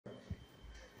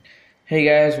Hey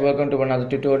guys, welcome to another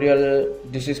tutorial.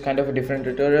 This is kind of a different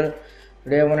tutorial.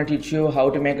 Today I want to teach you how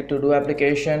to make a to-do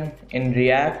application in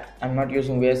React. I'm not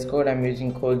using VS Code, I'm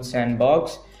using Code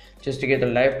Sandbox just to get a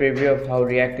live preview of how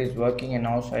React is working, and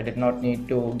also I did not need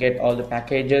to get all the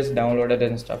packages downloaded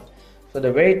and stuff. So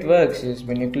the way it works is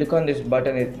when you click on this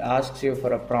button, it asks you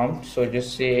for a prompt. So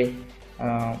just say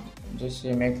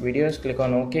make videos, click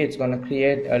on OK. It's going to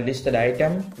create a listed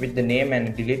item with the name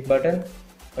and delete button.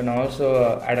 You can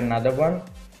also add another one.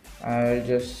 I'll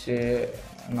just say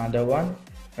another one.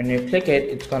 When you click it,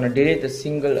 it's going to delete the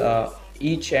single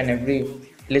each and every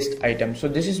list item. So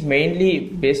this is mainly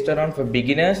based around for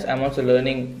beginners. I'm also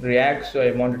learning React, so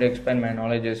I wanted to expand my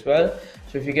knowledge as well.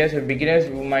 So if you guys are beginners,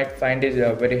 you might find this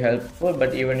very helpful,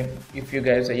 but even if you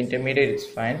guys are intermediate, it's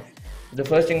fine. The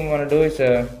first thing we want to do is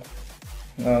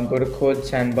go to Code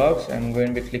Sandbox. I'm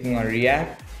going to be clicking on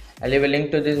React. I'll leave a link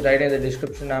to this right in the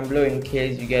description down below in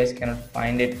case you guys cannot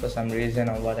find it for some reason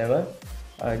or whatever.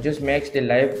 Just makes the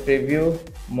live preview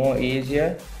more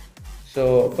easier.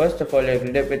 So first of all, you're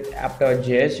greeted with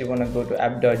app.js. You want to go to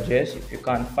app.js. If you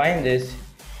can't find this,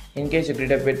 in case you're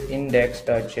greeted with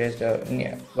index.js,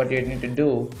 what you need to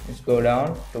do is go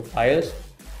down to files,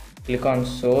 click on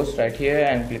source right here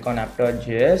and click on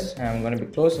app.js. I'm going to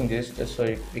be closing this just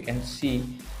so we can see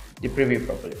the preview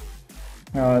properly.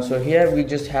 So here we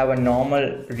just have a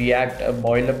normal React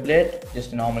boilerplate,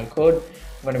 just a normal code.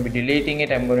 I'm going to be deleting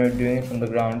it. I'm going to be doing it from the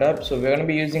ground up. So we're going to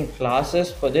be using classes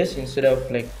for this instead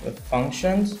of like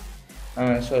functions.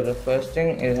 So the first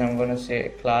thing is I'm going to say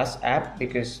class app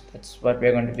because that's what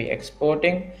we're going to be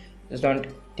exporting. Just don't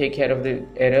take care of the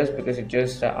errors because it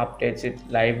just updates it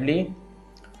lively.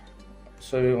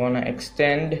 So we want to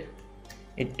extend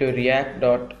it to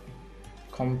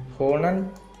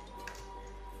react.component.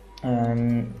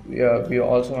 And we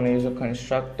also want to use a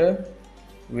constructor.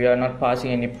 We are not passing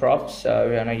any props, we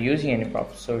are not using any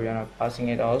props, so we are not passing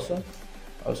it. Also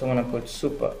want to put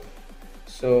super.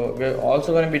 So we're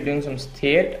also going to be doing some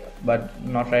state, but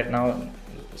not right now.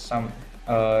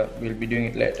 We'll be doing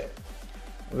it later.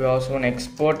 We also want to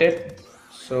export it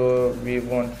so we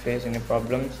won't face any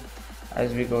problems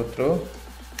as we go through.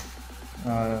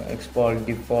 Export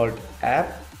default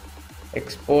app.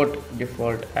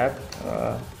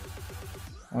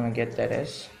 I want to get that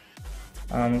as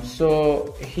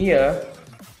so here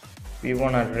we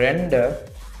want to render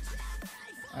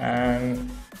and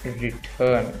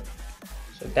return.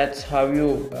 So that's how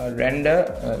you render.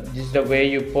 This is the way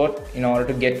you put in order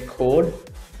to get code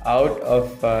out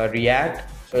of React.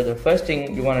 So the first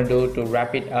thing you want to do to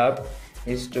wrap it up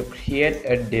is to create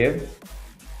a div.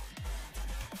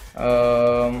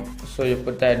 So you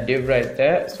put that div right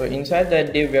there. So inside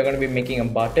that div we're going to be making a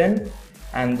button,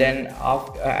 and then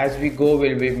as we go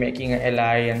we'll be making a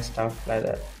li and stuff like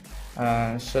that.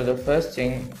 So the first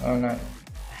thing I'm gonna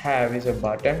have is a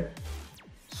button.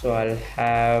 So I'll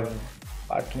have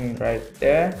button right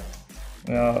there.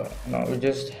 No, we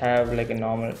just have like a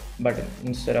normal button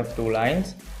instead of 2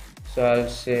 lines. So I'll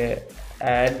say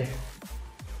add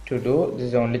to do. This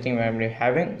is the only thing we're going to be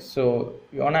having. So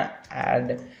you want to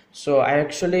add. So I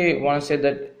actually want to say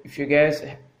that if you guys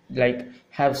like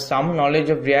have some knowledge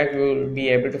of React, you will be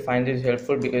able to find this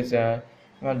helpful because that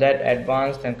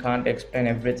advanced and can't explain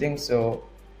everything. So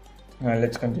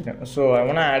let's continue. So I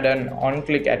want to add an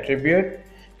on-click attribute.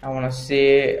 I want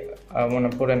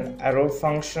to put an arrow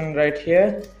function right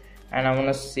here, and I want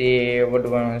to say, what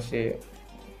do I want to say?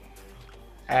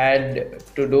 Add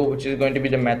to do, which is going to be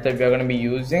the method we are going to be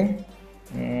using.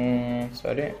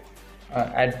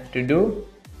 Add to do.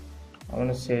 I want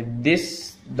to say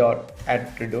this dot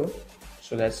add to do.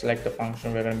 So that's like the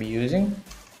function we're going to be using.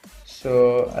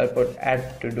 So I'll put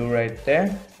add to do right there.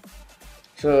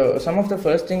 So some of the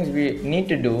first things we need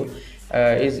to do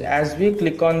is as we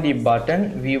click on the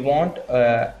button, we want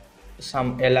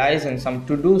some LIs and some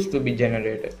to-dos to be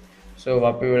generated. So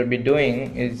what we will be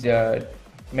doing is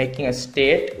making a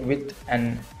state with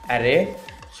an array.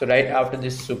 So right after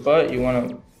this super, you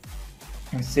want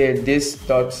to say this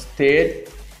dot state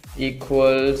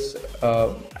equals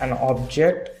an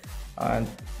object,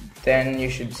 then you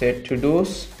should say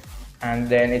to-dos, and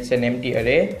then it's an empty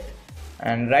array.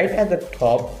 And right at the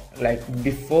top, like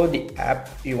before the app,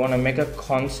 you want to make a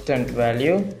constant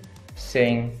value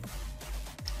saying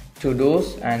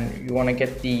to-dos, and you want to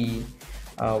get the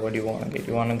what do you want to get?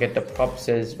 You want to get the props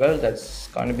as well. That's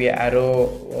going to be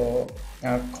arrow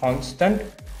constant.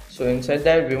 So inside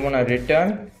that we want to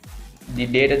return the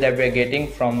data that we're getting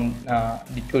from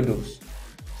the to-dos.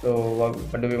 So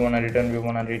what do we want to return? We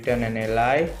want to return an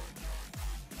li,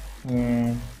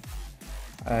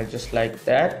 just like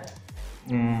that.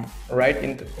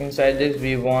 Inside this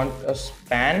we want a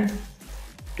span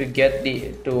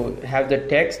to have the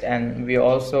text, and we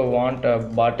also want a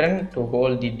button to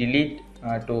hold the delete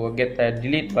to get the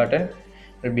delete button.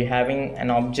 We'll be having an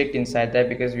object inside that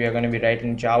because we are going to be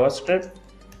writing JavaScript.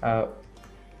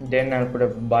 Then I'll put a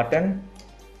button.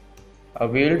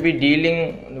 We will be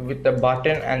dealing with the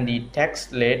button and the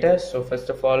text later. So first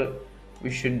of all, we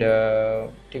should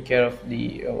take care of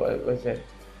the what was it?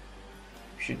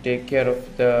 We should take care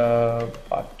of the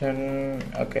button.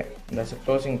 Okay, that's a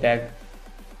closing tag.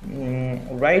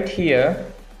 Right here,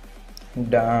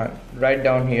 right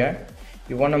down here,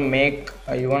 you want to make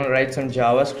you want to write some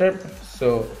JavaScript.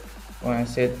 So when I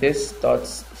say this dot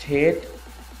state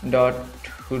dot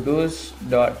to-dos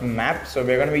dot map, so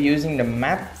we're going to be using the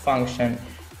map function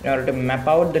in order to map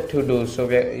out the to-dos. So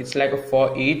it's like a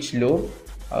for each loop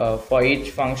for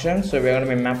each function. So we're going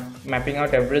to be mapping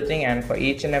out everything, and for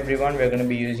each and every one we're going to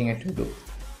be using a to-do.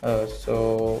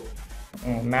 So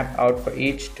map out for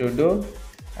each to-do,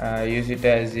 use it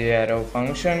as the arrow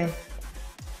function.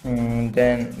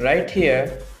 Then right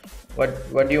here,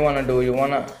 what do you want to do? You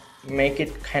want to make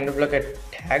it kind of like a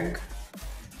tag,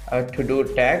 a to-do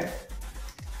tag.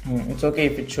 It's okay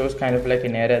if it shows kind of like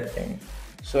an error thing.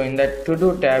 So in that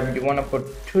to-do tab, you want to put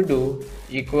to-do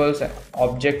equals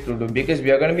object to-do, because we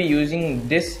are going to be using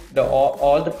this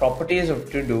all the properties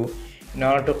of to-do in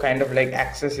order to kind of like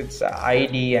access its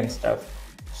ID and stuff.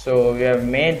 So we have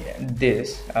made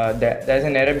this. There's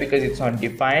an error because it's not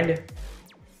defined.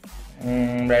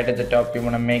 Right at the top, you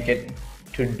want to make it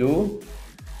to-do,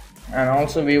 and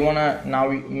also we want to now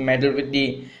meddle with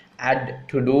the add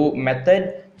to-do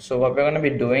method. So what we're going to be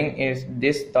doing is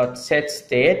this dot set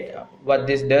state. What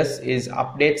this does is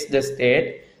updates the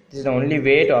state. This is the only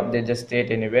way to update the state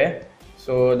anyway.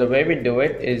 So the way we do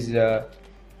it is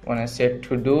when I say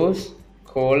to-dos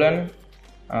colon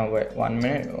wait 1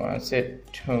 minute, when I say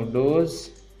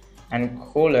to-dos and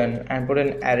colon and put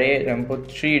an array and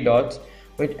put 3 dots,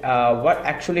 which what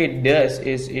actually it does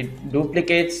is it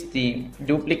duplicates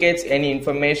any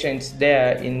information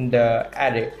there in the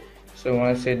array. So when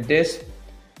I say this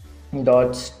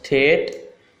dot state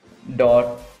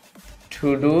dot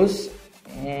to-dos,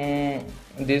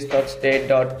 this dot state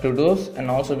dot to-dos, and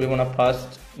also we want to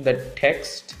pass the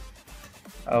text,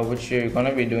 which you're going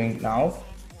to be doing now.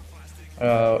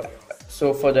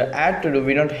 So for the add to do,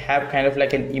 we don't have kind of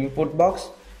like an input box,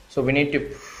 so we need to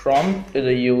prompt to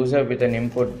the user with an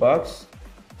input box.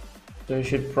 So you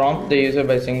should prompt the user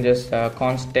by saying just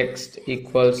const text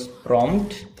equals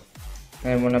prompt,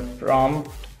 and I'm going to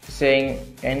prompt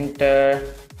saying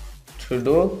enter to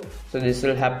do. So this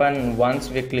will happen once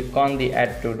we click on the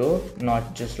add to do,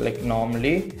 not just like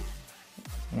normally.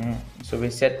 So we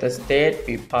set the state,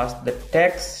 we pass the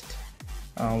text,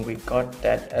 we got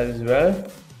that as well.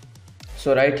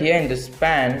 So right here in the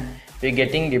span, we're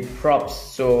getting the props.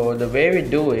 So the way we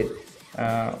do it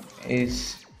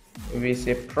is we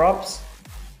say props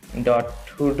dot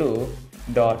to do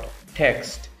dot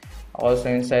text. Also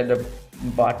inside the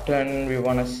button, we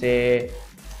want to say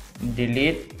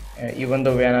delete, even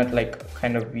though we are not like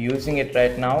kind of using it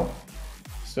right now.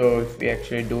 So if we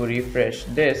actually do refresh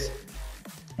this,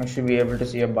 I should be able to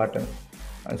see a button.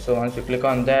 And so once you click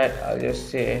on that, I'll just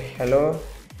say hello,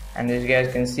 and as you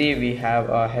guys can see, we have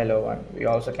a hello one. We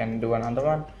also can do another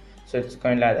one, so it's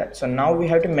going like that. So now we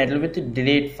have to meddle with the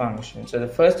delete function. So the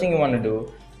first thing you want to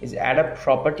do is add a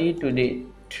property to the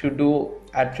to do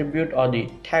attribute or the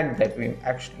tag that we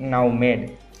actually now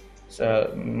made.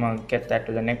 So I'm gonna get that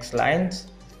to the next lines.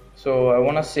 So I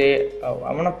want to say I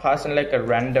want to pass in like a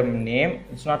random name.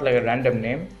 It's not like a random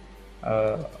name.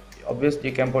 Obviously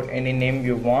you can put any name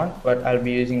you want, but I'll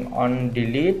be using on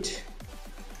delete.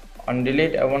 On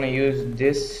delete, I want to use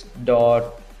this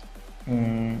dot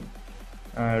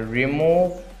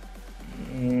remove.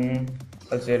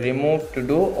 Let's say remove to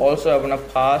do. Also I want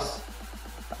to pass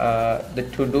the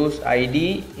to-dos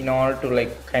ID in order to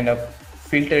like kind of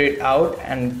filter it out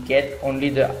and get only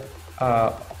the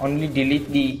only delete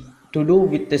the to-do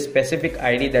with the specific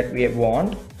ID that we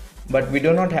want. But we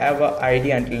do not have a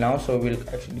ID until now, so we'll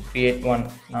actually create one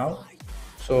now.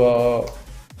 So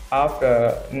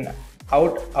after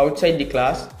outside the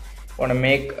class, want to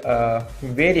make a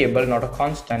variable, not a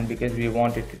constant, because we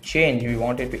want it to change, we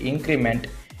want it to increment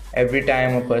every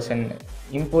time a person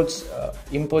inputs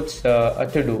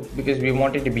a to-do, because we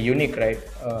want it to be unique, right?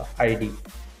 ID.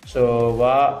 So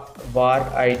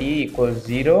var ID equals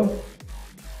 0.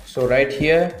 So right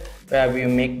here where we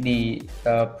make the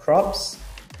props,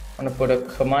 I'm gonna put a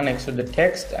comma next to the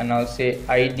text, and I'll say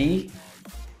ID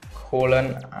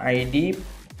colon ID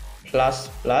plus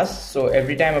plus. So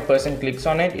every time a person clicks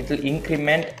on it, it will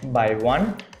increment by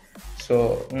 1.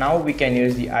 So now we can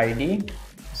use the ID.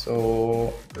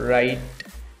 So right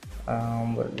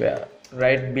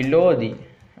right below the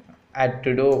add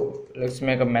to do, let's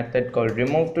make a method called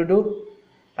remove to do.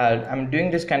 I'm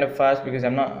doing this kind of fast because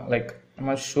I'm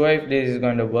not sure if this is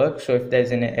going to work. So if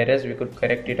there's any errors, we could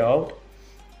correct it out.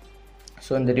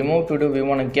 So in the remove to do, we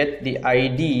want to get the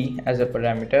ID as a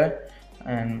parameter.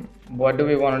 And what do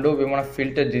we want to do? We want to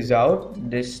filter this out,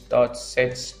 this dot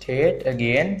set state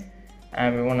again,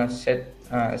 and we want to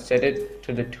set it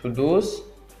to the to-dos.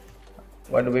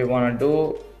 What do we want to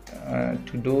do?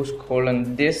 To-dos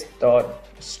colon this dot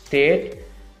state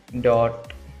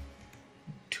dot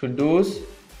to-dos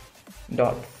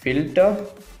dot filter.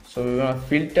 So we want to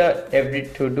filter every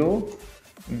to-do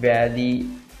where the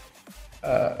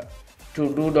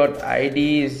to-do.id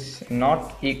is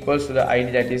not equals to the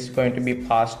id that is going to be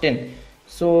passed in.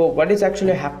 So what is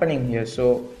actually happening here?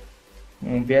 So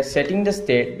we are setting the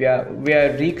state, we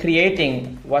are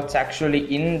recreating what's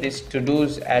actually in this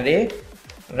to-dos array.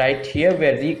 Right here we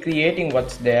are recreating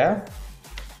what's there.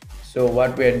 So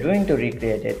what we are doing to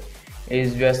recreate it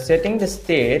is we are setting the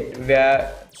state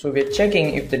where, so we are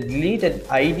checking if the deleted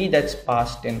id that's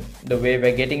passed in, the way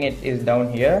we're getting it is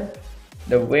down here.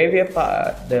 The way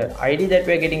the id that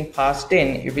we're getting passed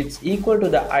in, if it's equal to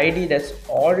the id that's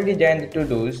already there in the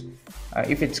to-dos,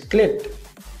 if it's clicked,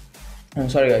 I'm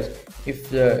sorry guys, if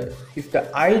the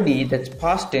id that's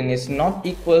passed in is not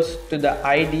equals to the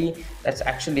id that's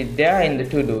actually there in the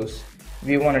to-dos,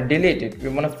 we want to delete it. We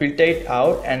want to filter it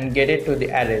out and get it to the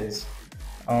arrays.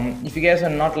 If you guys are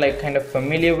not kind of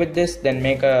familiar with this, then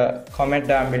make a comment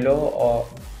down below, or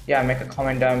make a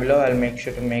comment down below. I'll make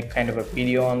sure to make kind of a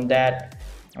video on that.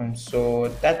 So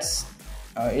that's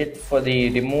it for the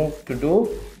remove to do.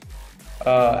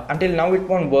 Until now it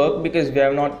won't work because we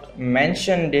have not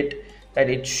mentioned it that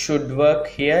it should work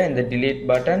here in the delete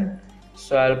button.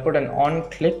 So I'll put an on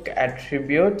click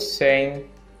attribute saying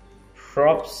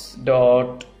props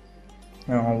dot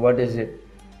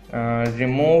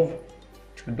remove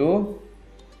to do.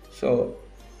 So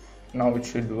now it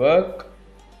should work.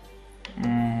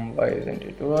 Why isn't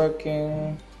it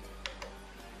working?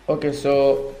 Okay,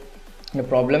 so the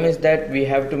problem is that we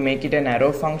have to make it an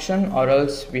arrow function, or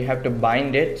else we have to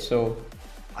bind it. So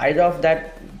either of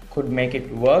that could make it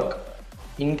work.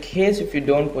 In case if you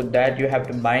don't put that, you have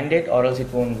to bind it, or else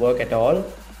it won't work at all.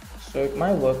 So it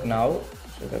might work now.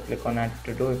 So if I click on add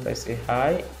to do, if I say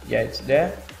hi, yeah, it's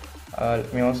there.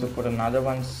 Let me also put another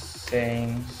one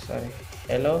saying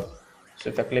hello. So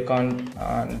if I click on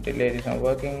delay, it's not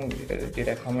working. Did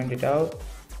I comment it out?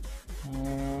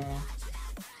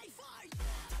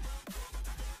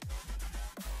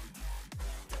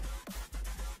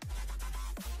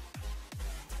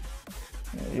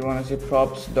 You want to see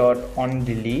props dot on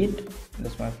delete.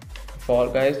 That's my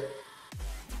fault, guys.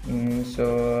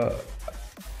 So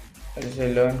I just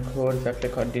say learn code. If I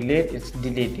click on delete, it's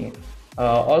deleting.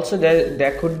 Also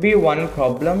there could be one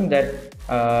problem that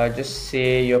just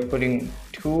say you're putting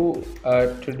two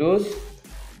to-dos.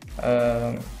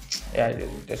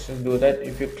 Let's just do that.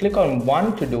 If you click on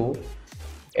one to-do,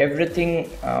 everything,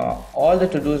 all the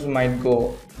to-dos might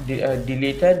go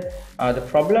deleted. The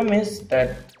problem is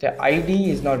that the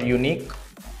id is not unique.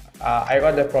 I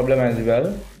got the problem as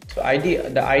well. So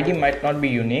the id might not be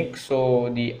unique, so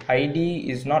the id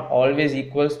is not always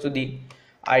equals to the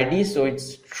id. So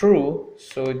it's true,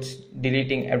 so it's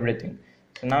deleting everything.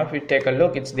 So now if we take a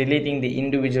look, it's deleting the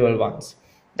individual ones.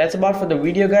 That's about for the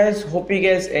video, guys. Hope you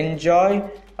guys enjoy.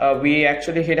 We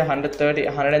actually hit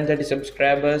 130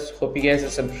 subscribers. Hope you guys are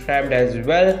subscribed as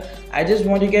well. I just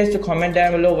want you guys to comment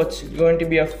down below what's going to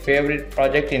be your favorite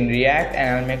project in React,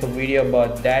 and I'll make a video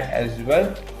about that as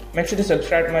well. Make sure to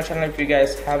subscribe to my channel if you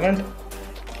guys haven't.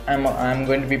 I'm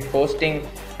going to be posting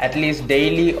at least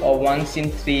daily or once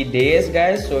in 3 days,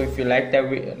 guys. So if you like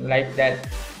that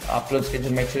upload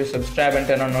schedule, make sure to subscribe and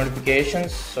turn on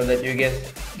notifications so that you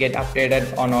guys get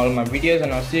updated on all my videos,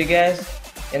 and I'll see you guys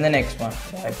in the next one.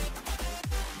 Bye.